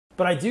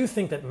But I do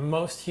think that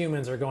most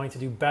humans are going to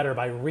do better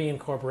by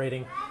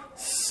reincorporating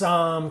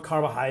some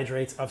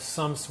carbohydrates of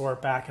some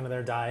sort back into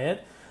their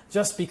diet,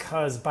 just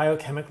because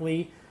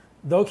biochemically,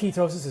 though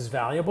ketosis is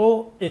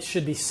valuable, it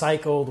should be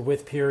cycled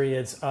with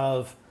periods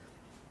of,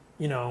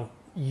 you know,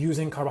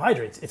 using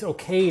carbohydrates. It's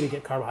okay to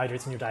get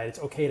carbohydrates in your diet. It's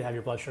okay to have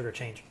your blood sugar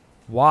change.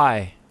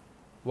 Why?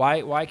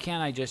 Why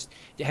can't I just...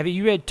 Have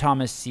you read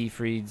Thomas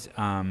Seyfried's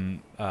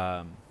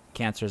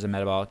Cancer is a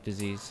Metabolic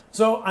Disease?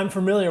 So I'm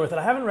familiar with it.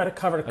 I haven't read it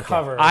cover to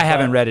cover. I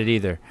haven't read it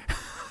either.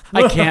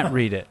 I can't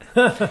read it.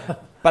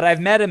 But I've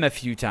met him a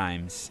few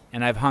times,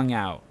 and I've hung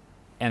out,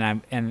 and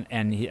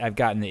I've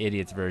gotten the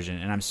idiot's version,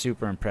 and I'm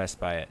super impressed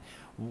by it.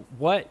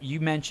 What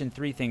you mentioned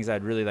 3 things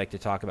I'd really like to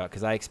talk about,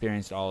 because I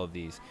experienced all of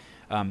these.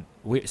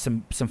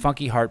 Some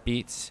funky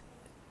heartbeats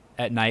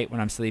at night when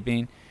I'm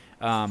sleeping.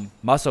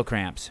 Muscle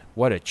cramps.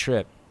 What a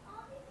trip.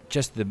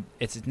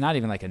 It's not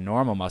even like a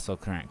normal muscle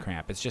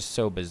cramp. It's just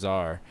so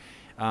bizarre.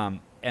 And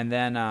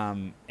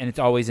it's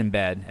always in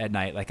bed at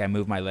night. Like I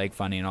move my leg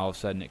funny and all of a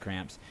sudden it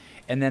cramps.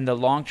 And then the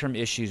long-term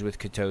issues with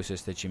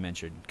ketosis that you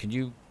mentioned. Could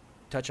you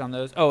touch on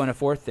those? Oh, and a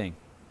 4th thing,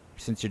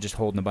 since you're just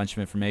holding a bunch of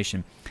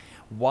information.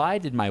 Why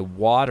did my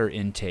water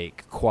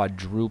intake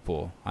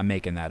quadruple? I'm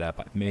making that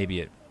up. Maybe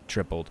it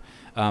tripled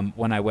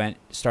when I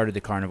started the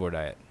carnivore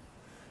diet.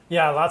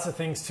 Yeah, lots of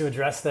things to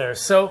address there.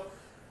 So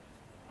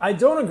I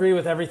don't agree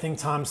with everything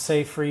Tom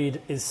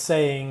Seyfried is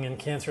saying in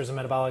Cancer is a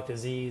Metabolic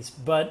Disease,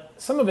 but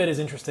some of it is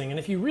interesting. And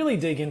if you really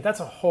dig in, that's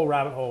a whole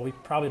rabbit hole we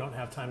probably don't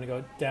have time to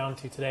go down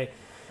to today.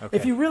 Okay.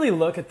 If you really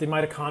look at the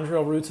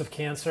mitochondrial roots of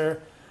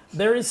cancer,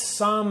 there is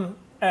some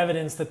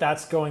evidence that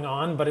that's going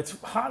on, but it's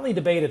hotly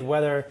debated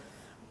whether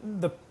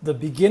the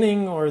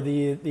beginning or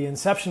the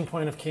inception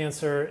point of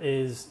cancer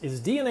is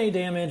DNA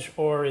damage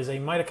or is a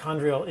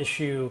mitochondrial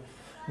issue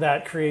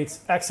that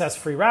creates excess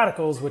free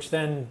radicals, which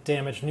then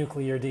damage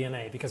nuclear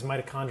DNA, because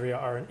mitochondria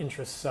are an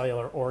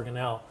intracellular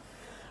organelle.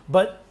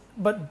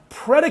 But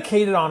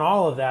predicated on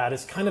all of that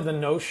is kind of the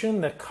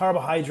notion that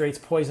carbohydrates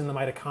poison the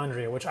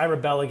mitochondria, which I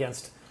rebel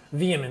against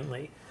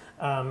vehemently.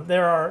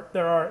 There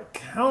are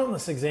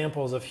countless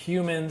examples of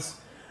humans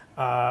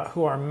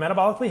who are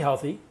metabolically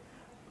healthy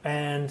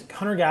and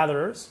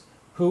hunter-gatherers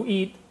who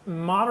eat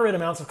moderate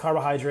amounts of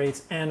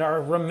carbohydrates and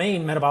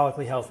remain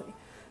metabolically healthy.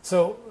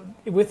 So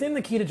within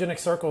the ketogenic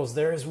circles,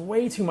 there is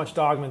way too much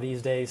dogma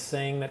these days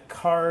saying that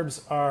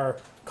carbs are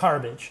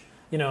garbage.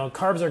 You know,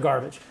 carbs are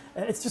garbage.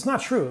 It's just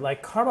not true.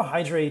 Like,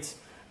 carbohydrates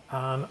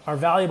are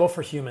valuable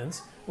for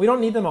humans. We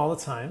don't need them all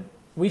the time.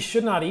 We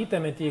should not eat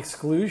them at the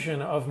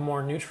exclusion of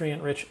more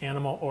nutrient-rich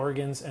animal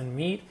organs and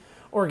meat,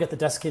 or get the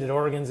desiccated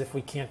organs if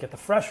we can't get the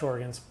fresh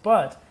organs.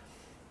 But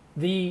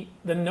the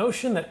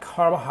notion that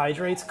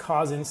carbohydrates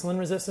cause insulin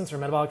resistance or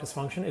metabolic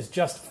dysfunction is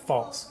just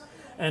false.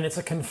 And it's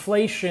a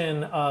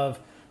conflation of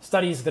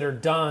studies that are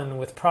done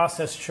with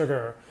processed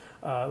sugar,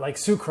 like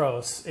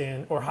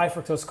sucrose or high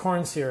fructose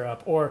corn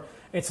syrup, or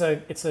it's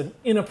an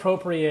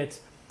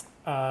inappropriate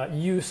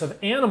use of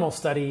animal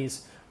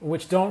studies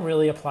which don't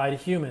really apply to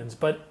humans.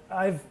 But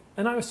I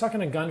was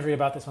talking to Gundry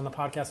about this on the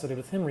podcast I did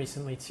with him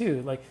recently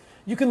too. Like,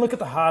 you can look at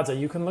the Hadza,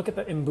 you can look at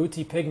the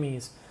Mbuti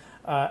pygmies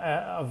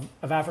of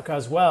Africa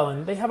as well,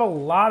 and they have a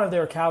lot of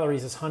their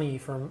calories as honey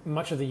for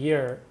much of the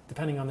year,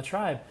 depending on the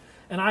tribe.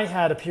 And I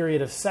had a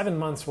period of 7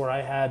 months where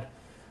I had,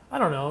 I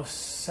don't know,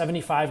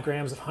 75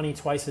 grams of honey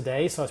twice a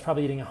day. So I was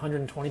probably eating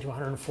 120 to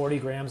 140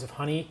 grams of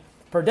honey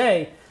per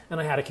day. And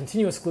I had a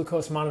continuous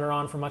glucose monitor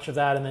on for much of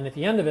that. And then at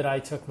the end of it, I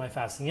took my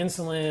fasting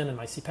insulin and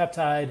my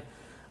C-peptide.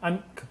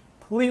 I'm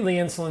completely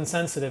insulin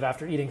sensitive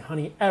after eating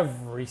honey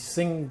every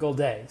single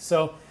day.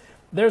 So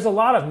there's a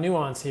lot of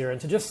nuance here.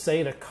 And to just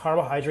say that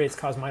carbohydrates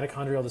cause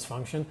mitochondrial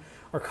dysfunction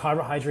or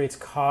carbohydrates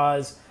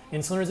cause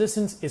insulin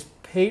resistance is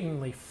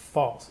patently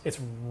false. It's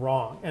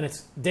wrong, and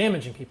it's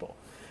damaging people,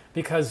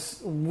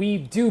 because we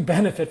do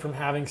benefit from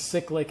having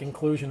cyclic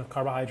inclusion of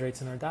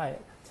carbohydrates in our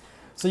diet.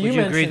 So Would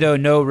you agree, though,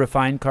 no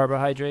refined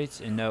carbohydrates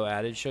and no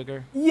added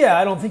sugar? Yeah,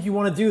 I don't think you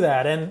want to do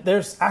that. And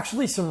there's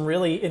actually some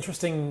really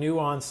interesting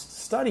nuanced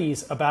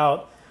studies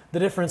about the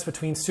difference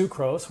between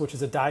sucrose, which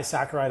is a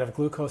disaccharide of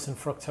glucose and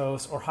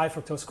fructose, or high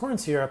fructose corn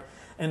syrup,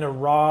 and a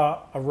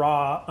raw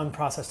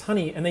unprocessed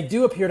honey. And they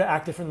do appear to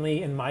act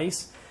differently in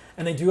mice,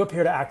 and they do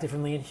appear to act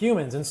differently in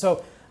humans. And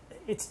so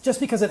it's just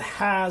because it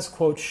has,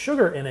 quote,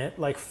 sugar in it,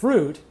 like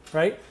fruit,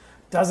 right,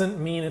 doesn't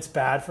mean it's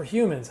bad for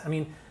humans. I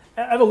mean,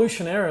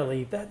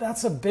 evolutionarily,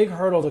 that's a big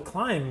hurdle to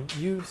climb.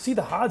 You see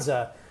the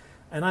Hadza,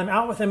 and I'm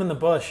out with them in the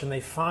bush, and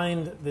they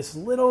find this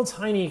little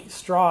tiny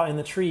straw in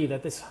the tree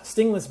that this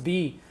stingless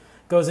bee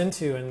goes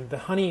into, and the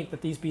honey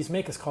that these bees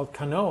make is called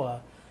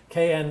canoa,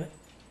 K-A-N-O-A.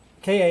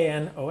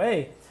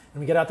 And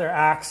we get out their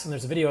axe, and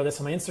there's a video of this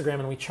on my Instagram,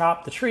 and we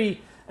chop the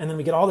tree, and then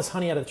we get all this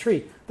honey out of the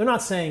tree. They're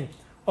not saying,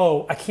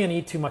 oh, I can't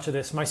eat too much of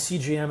this, my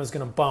CGM is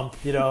going to bump,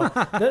 you know.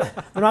 They're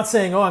not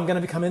saying, oh, I'm going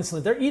to become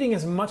insulin. They're eating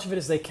as much of it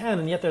as they can,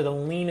 and yet they're the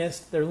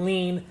leanest, they're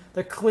lean,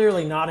 they're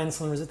clearly not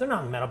insulin resistant, they're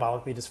not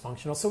metabolically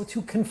dysfunctional. So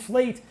to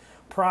conflate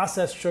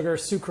processed sugar,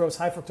 sucrose,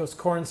 high fructose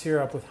corn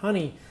syrup with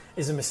honey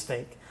is a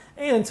mistake.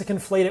 And to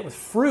conflate it with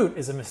fruit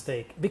is a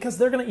mistake, because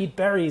they're going to eat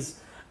berries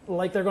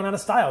like they're going out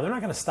of style. They're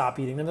not going to stop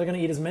eating them. They're going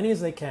to eat as many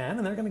as they can,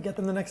 and they're going to get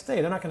them the next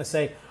day. They're not going to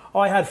say, oh,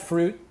 I had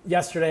fruit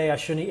yesterday, I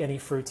shouldn't eat any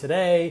fruit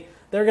today.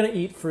 They're going to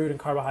eat fruit and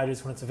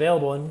carbohydrates when it's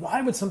available. And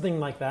why would something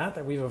like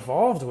that we've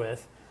evolved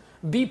with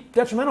be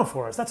detrimental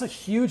for us? That's a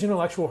huge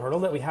intellectual hurdle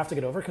that we have to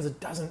get over, because it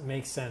doesn't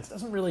make sense. It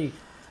doesn't really,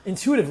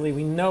 intuitively,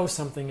 we know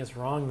something is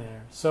wrong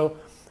there. So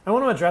I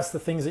want to address the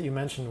things that you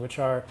mentioned, which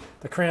are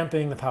the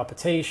cramping, the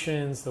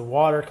palpitations, the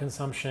water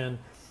consumption,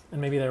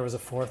 and maybe there was a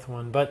fourth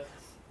one. But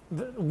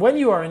when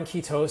you are in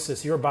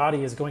ketosis, your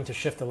body is going to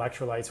shift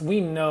electrolytes.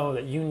 We know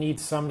that you need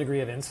some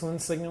degree of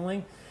insulin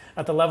signaling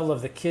at the level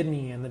of the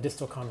kidney and the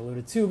distal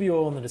convoluted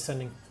tubule and the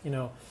descending,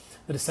 the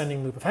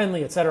descending loop of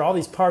Henle, et cetera. All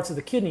these parts of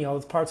the kidney, all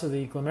these parts of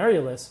the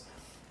glomerulus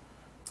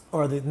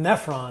or the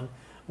nephron,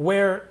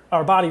 where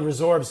our body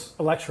resorbs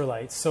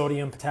electrolytes,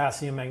 sodium,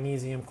 potassium,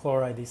 magnesium,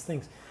 chloride, these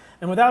things.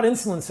 And without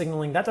insulin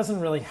signaling, that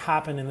doesn't really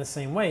happen in the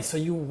same way. So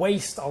you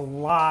waste a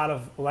lot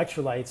of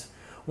electrolytes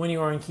when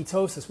you are in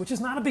ketosis, which is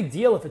not a big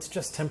deal if it's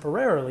just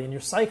temporarily and you're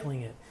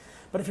cycling it.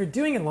 But if you're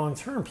doing it long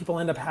term, people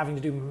end up having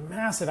to do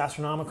massive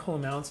astronomical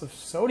amounts of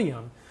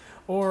sodium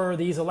or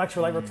these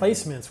electrolyte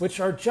replacements, which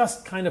are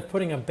just kind of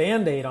putting a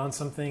Band-Aid on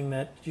something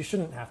that you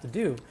shouldn't have to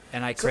do.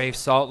 And I crave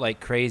salt like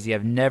crazy.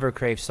 I've never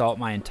craved salt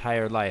my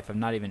entire life. I'm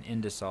not even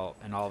into salt,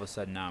 and all of a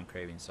sudden now I'm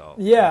craving salt.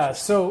 Yeah,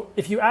 so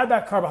if you add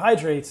back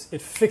carbohydrates,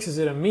 it fixes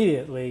it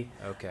immediately.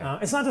 Okay.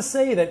 It's not to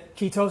say that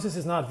ketosis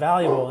is not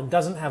valuable and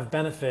doesn't have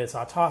benefits,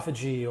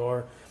 autophagy,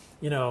 or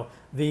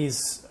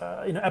these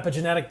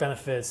epigenetic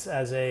benefits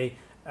as a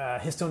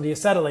histone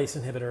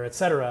deacetylase inhibitor, et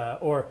cetera,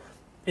 or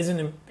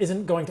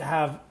isn't going to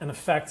have an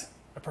effect,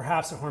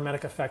 perhaps a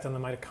hormetic effect on the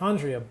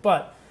mitochondria,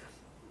 but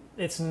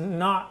it's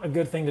not a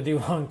good thing to do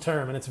long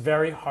term, and it's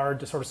very hard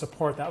to sort of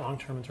support that long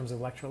term in terms of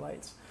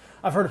electrolytes.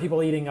 I've heard of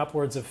people eating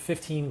upwards of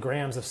 15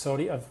 grams of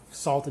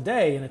salt a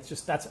day, and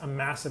that's a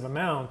massive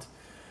amount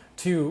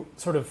to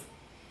sort of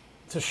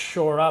to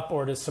shore up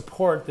or to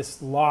support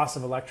this loss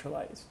of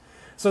electrolytes.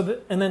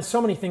 And then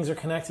so many things are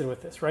connected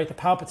with this, right? The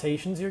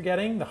palpitations you're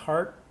getting, the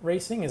heart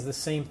racing, is the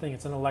same thing.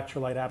 It's an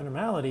electrolyte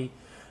abnormality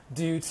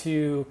due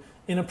to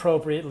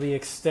inappropriately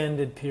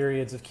extended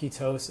periods of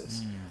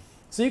ketosis.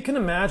 So you can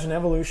imagine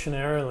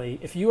evolutionarily,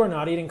 if you are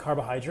not eating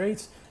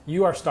carbohydrates,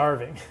 you are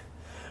starving.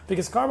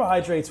 Because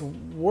carbohydrates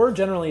were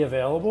generally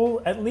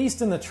available, at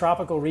least in the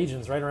tropical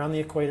regions, right around the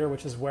equator,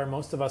 which is where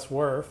most of us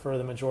were for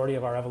the majority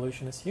of our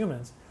evolution as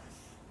humans.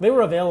 They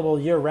were available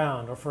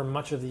year-round, or for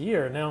much of the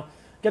year. Now,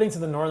 getting to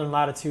the northern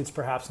latitudes,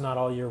 perhaps not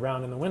all year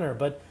round in the winter,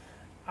 but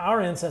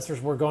our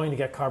ancestors were going to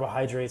get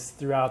carbohydrates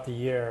throughout the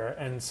year.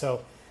 And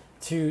so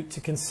to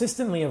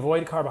consistently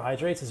avoid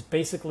carbohydrates is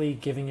basically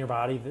giving your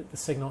body the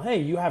signal, hey,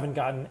 you haven't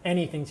gotten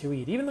anything to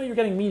eat. Even though you're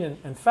getting meat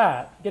and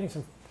fat, getting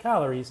some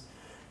calories,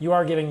 you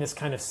are giving this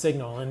kind of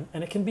signal.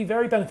 And it can be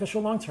very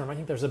beneficial long term. I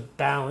think there's a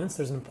balance.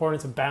 There's an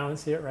importance of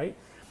balance here, right?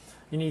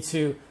 You need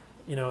to,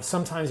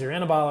 sometimes you're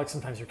anabolic,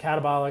 sometimes you're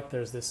catabolic.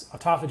 There's this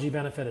autophagy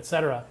benefit, et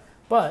cetera.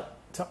 But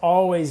to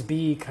always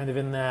be kind of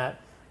in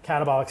that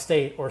catabolic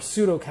state or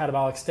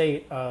pseudo-catabolic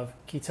state of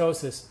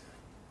ketosis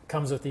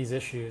comes with these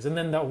issues. And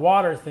then the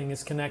water thing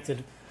is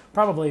connected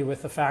probably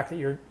with the fact that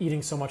you're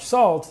eating so much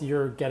salt,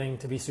 you're getting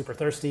to be super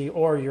thirsty,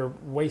 or you're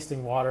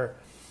wasting water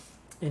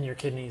in your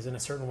kidneys in a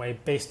certain way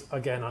based,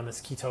 again, on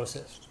this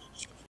ketosis.